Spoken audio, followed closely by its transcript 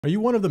Are you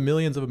one of the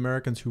millions of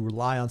Americans who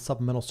rely on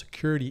supplemental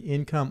security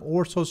income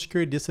or Social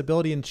Security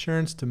disability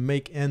insurance to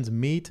make ends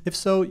meet? If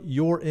so,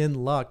 you're in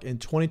luck. In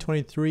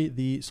 2023,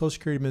 the Social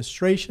Security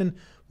Administration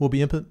will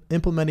be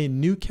implementing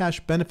new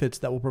cash benefits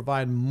that will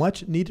provide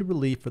much needed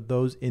relief for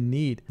those in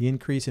need. The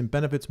increase in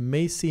benefits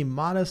may seem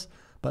modest,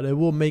 but it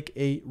will make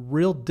a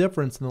real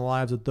difference in the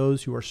lives of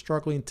those who are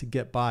struggling to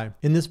get by.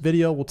 In this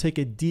video, we'll take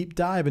a deep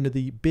dive into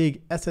the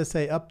big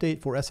SSA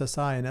update for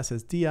SSI and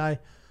SSDI.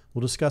 We'll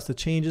discuss the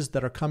changes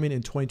that are coming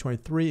in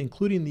 2023,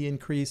 including the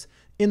increase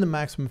in the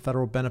maximum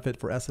federal benefit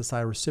for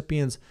SSI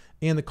recipients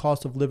and the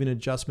cost of living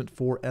adjustment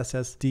for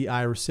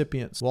SSDI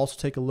recipients. We'll also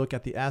take a look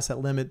at the asset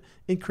limit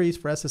increase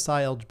for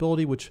SSI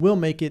eligibility, which will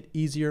make it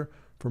easier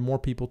for more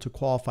people to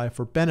qualify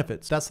for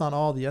benefits. That's not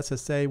all. The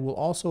SSA will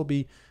also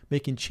be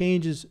making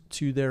changes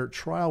to their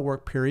trial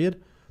work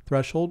period,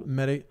 threshold,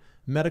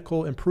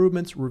 medical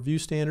improvements, review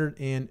standard,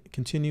 and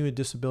continuing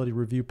disability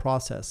review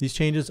process. These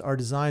changes are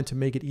designed to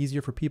make it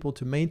easier for people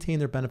to maintain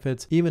their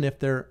benefits even if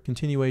their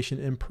condition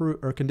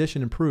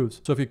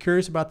improves. So if you're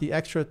curious about the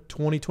extra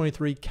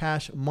 2023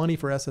 cash money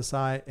for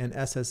SSI and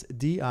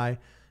SSDI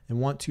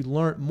and want to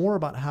learn more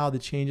about how the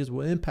changes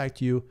will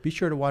impact you, be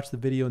sure to watch the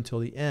video until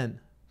the end.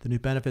 The new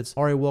benefits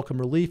are a welcome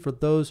relief for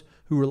those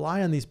who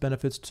rely on these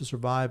benefits to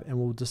survive, and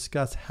we'll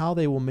discuss how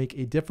they will make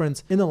a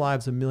difference in the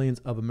lives of millions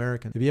of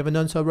Americans. If you haven't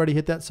done so already,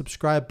 hit that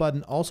subscribe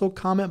button. Also,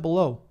 comment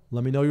below.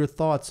 Let me know your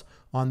thoughts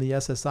on the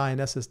SSI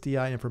and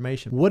SSDI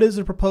information. What is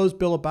the proposed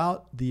bill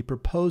about? The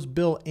proposed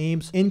bill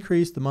aims to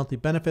increase the monthly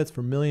benefits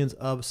for millions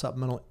of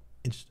supplemental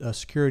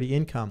security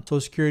income,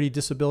 Social Security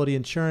disability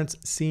insurance,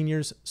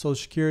 seniors, Social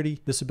Security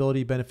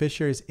disability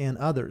beneficiaries, and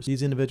others.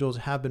 These individuals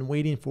have been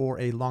waiting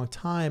for a long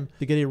time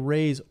to get a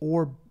raise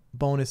or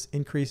bonus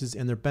increases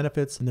in their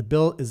benefits, and the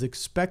bill is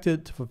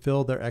expected to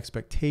fulfill their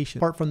expectations.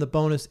 Apart from the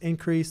bonus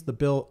increase, the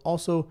bill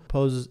also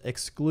proposes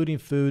excluding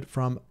food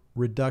from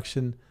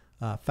reduction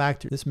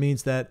factor. This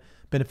means that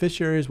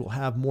beneficiaries will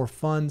have more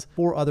funds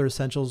for other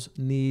essentials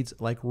needs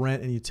like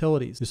rent and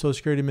utilities. The Social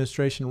Security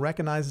Administration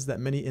recognizes that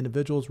many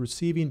individuals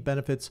receiving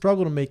benefits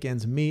struggle to make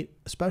ends meet,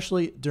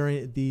 especially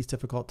during these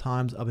difficult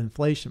times of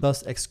inflation.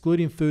 Thus,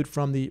 excluding food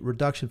from the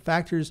reduction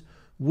factors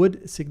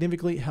would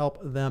significantly help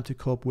them to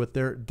cope with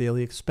their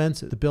daily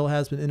expenses. The bill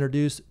has been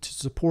introduced to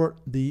support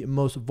the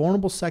most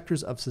vulnerable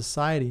sectors of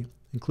society,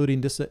 including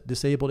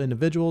disabled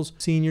individuals,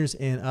 seniors,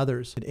 and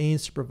others. It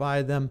aims to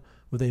provide them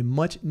with a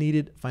much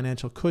needed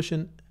financial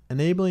cushion,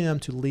 enabling them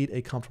to lead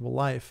a comfortable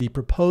life. The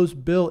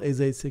proposed bill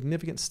is a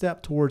significant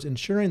step towards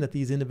ensuring that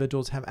these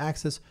individuals have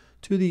access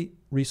to the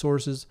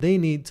resources they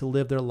need to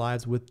live their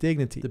lives with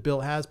dignity. The bill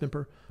has been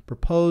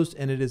proposed,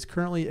 and it is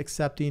currently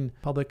accepting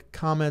public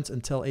comments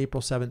until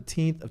April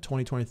 17th of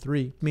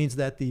 2023. It means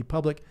that the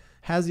public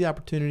has the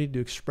opportunity to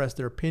express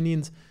their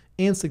opinions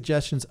and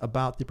suggestions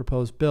about the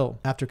proposed bill.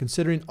 After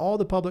considering all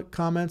the public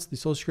comments, the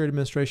Social Security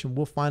Administration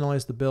will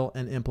finalize the bill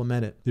and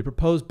implement it. The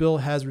proposed bill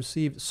has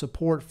received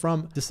support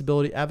from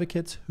disability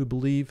advocates who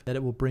believe that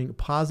it will bring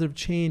positive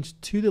change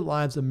to the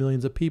lives of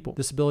millions of people.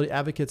 Disability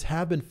advocates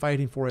have been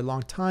fighting for a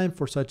long time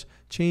for such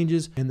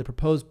changes, and the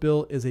proposed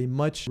bill is a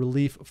much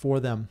relief for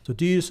them. So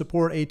do you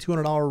support a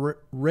 $200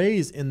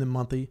 raise in the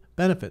monthly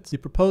benefits? The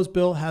proposed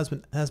bill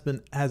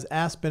has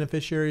asked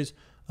beneficiaries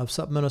of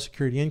supplemental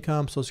security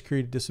income, Social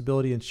Security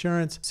disability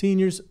insurance,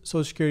 seniors,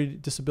 Social Security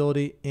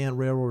disability and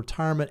railroad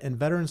retirement, and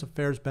Veterans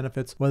Affairs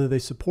benefits whether they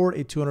support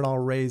a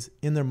 $200 raise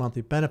in their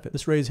monthly benefit.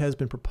 This raise has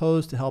been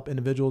proposed to help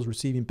individuals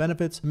receiving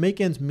benefits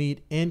make ends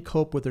meet and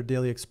cope with their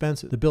daily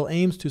expenses. The bill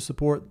aims to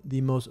support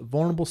the most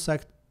vulnerable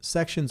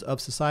sections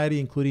of society,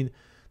 including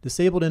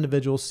disabled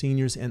individuals,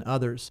 seniors, and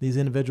others. These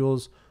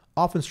individuals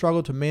often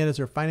struggle to manage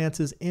their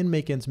finances and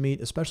make ends meet,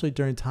 especially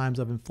during times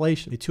of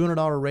inflation. A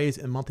 $200 raise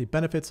in monthly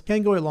benefits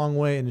can go a long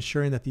way in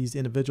ensuring that these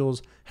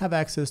individuals have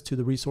access to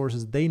the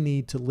resources they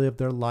need to live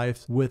their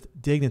lives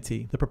with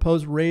dignity. The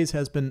proposed raise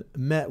has been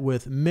met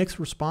with mixed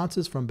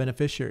responses from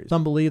beneficiaries.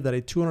 Some believe that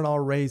a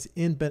 $200 raise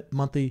in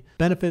monthly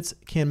benefits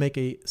can make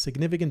a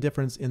significant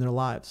difference in their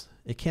lives.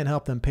 It can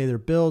help them pay their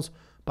bills,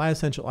 buy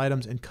essential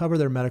items, and cover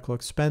their medical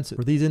expenses.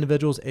 For these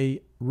individuals,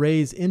 a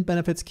raise in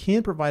benefits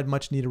can provide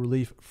much needed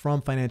relief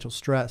from financial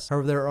stress.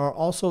 However, there are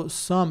also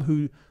some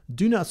who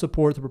do not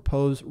support the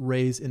proposed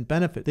raise in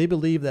benefit. They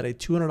believe that a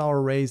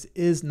 $200 raise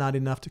is not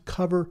enough to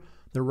cover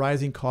the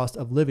rising cost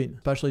of living,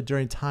 especially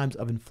during times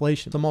of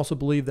inflation. Some also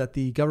believe that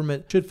the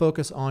government should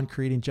focus on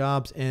creating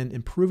jobs and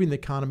improving the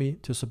economy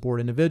to support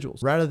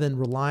individuals, rather than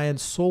relying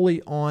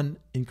solely on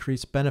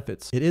increased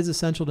benefits. It is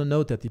essential to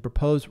note that the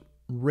proposed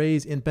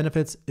raise in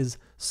benefits is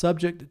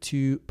subject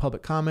to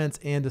public comments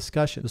and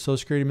discussion. The Social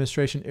Security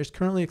Administration is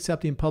currently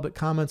accepting public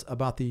comments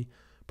about the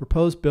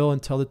proposed bill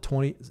until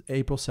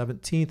April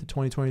 17th of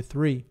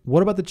 2023.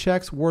 What about the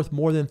checks worth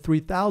more than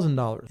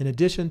 $3,000? In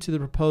addition to the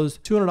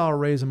proposed $200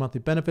 raise in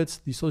monthly benefits,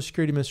 the Social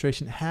Security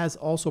Administration has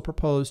also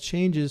proposed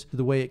changes to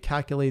the way it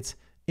calculates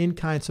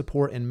in-kind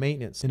support and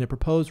maintenance. In a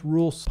proposed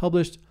rule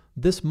published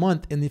This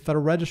month in the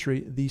Federal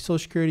Registry, the Social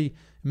Security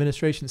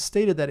Administration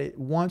stated that it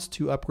wants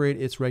to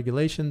upgrade its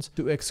regulations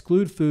to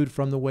exclude food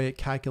from the way it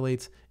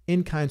calculates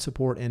in-kind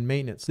support and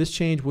maintenance. This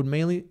change would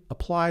mainly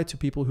apply to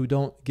people who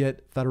don't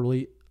get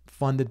federally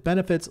funded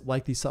benefits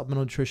like the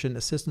Supplemental Nutrition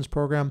Assistance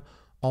Program,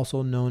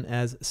 also known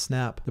as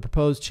SNAP. The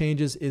proposed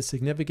changes is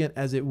significant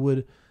as it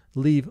would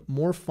leave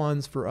more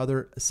funds for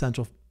other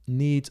essential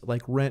needs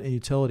like rent and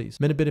utilities.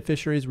 Many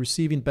beneficiaries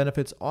receiving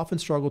benefits often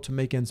struggle to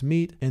make ends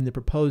meet, and the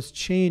proposed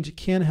change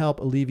can help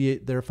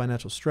alleviate their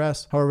financial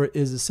stress. However, it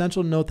is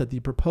essential to note that the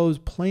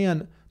proposed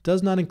plan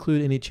does not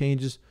include any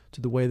changes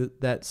to the way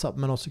that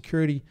Supplemental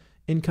Security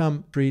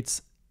Income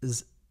treats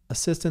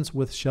assistance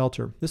with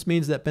shelter. This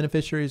means that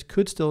beneficiaries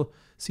could still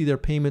see their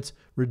payments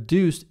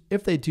reduced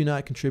if they do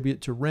not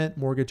contribute to rent,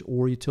 mortgage,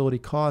 or utility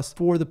costs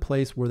for the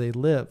place where they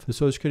live. The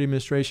Social Security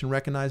Administration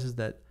recognizes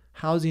that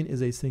housing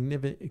is a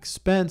significant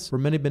expense for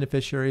many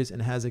beneficiaries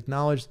and has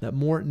acknowledged that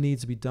more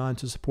needs to be done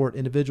to support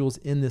individuals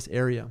in this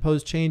area.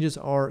 Proposed changes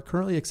are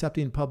currently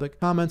accepting public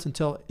comments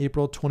until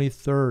April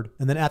 23rd.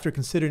 And then after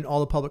considering all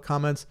the public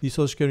comments, the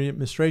Social Security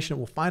Administration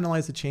will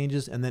finalize the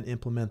changes and then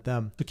implement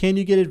them. So can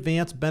you get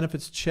advanced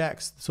benefits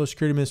checks? The Social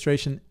Security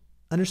Administration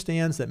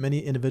understands that many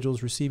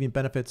individuals receiving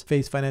benefits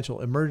face financial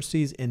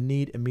emergencies and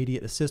need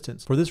immediate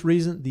assistance. For this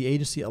reason, the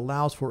agency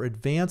allows for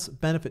advanced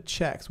benefit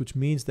checks, which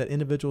means that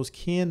individuals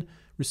can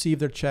receive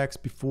their checks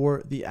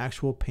before the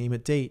actual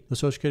payment date. The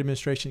Social Security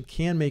Administration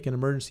can make an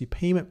emergency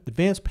payment,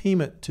 advance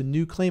payment to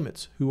new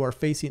claimants who are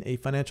facing a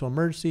financial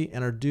emergency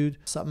and are due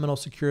Supplemental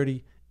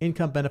Security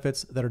Income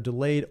benefits that are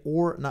delayed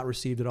or not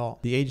received at all.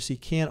 The agency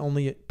can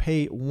only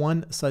pay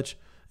one such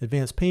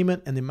advance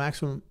payment, and the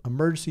maximum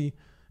emergency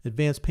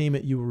advance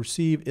payment you will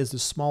receive is the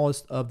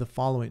smallest of the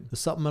following: the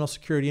Supplemental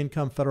Security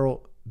Income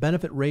federal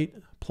benefit rate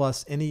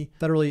plus any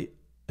federally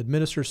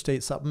administered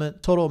state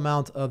supplement, total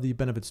amount of the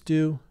benefits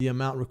due, the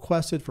amount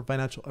requested for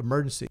financial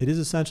emergency. It is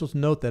essential to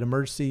note that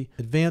emergency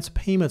advance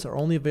payments are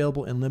only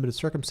available in limited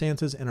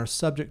circumstances and are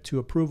subject to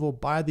approval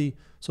by the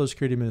Social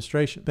Security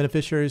Administration.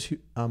 Beneficiaries who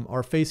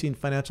are facing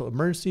financial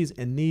emergencies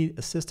and need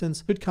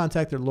assistance should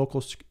contact their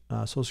local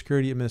Social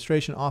Security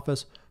Administration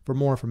office for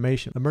more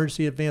information.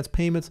 Emergency advance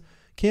payments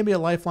can be a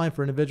lifeline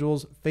for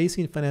individuals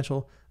facing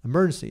financial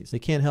emergencies. They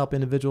can help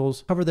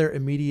individuals cover their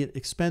immediate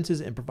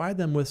expenses and provide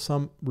them with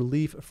some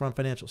relief from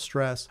financial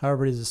stress.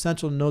 However, it is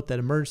essential to note that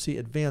emergency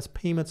advance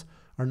payments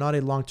are not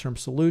a long-term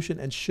solution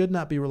and should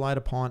not be relied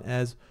upon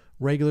as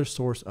regular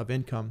source of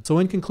income. So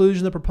in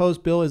conclusion, the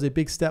proposed bill is a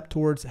big step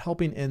towards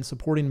helping and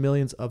supporting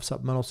millions of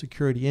supplemental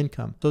security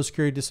income, Social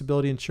Security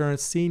disability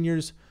insurance,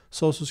 seniors,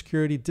 Social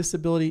Security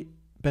disability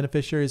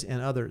beneficiaries,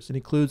 and others. It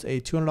includes a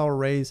 $200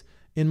 raise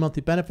in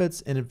monthly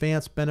benefits, and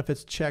advanced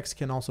benefits checks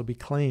can also be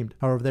claimed.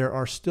 However, there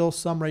are still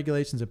some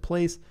regulations in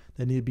place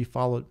that need to be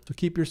followed. So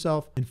keep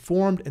yourself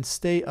informed and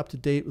stay up to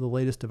date with the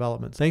latest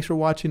developments. Thanks for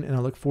watching, and I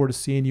look forward to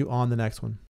seeing you on the next one.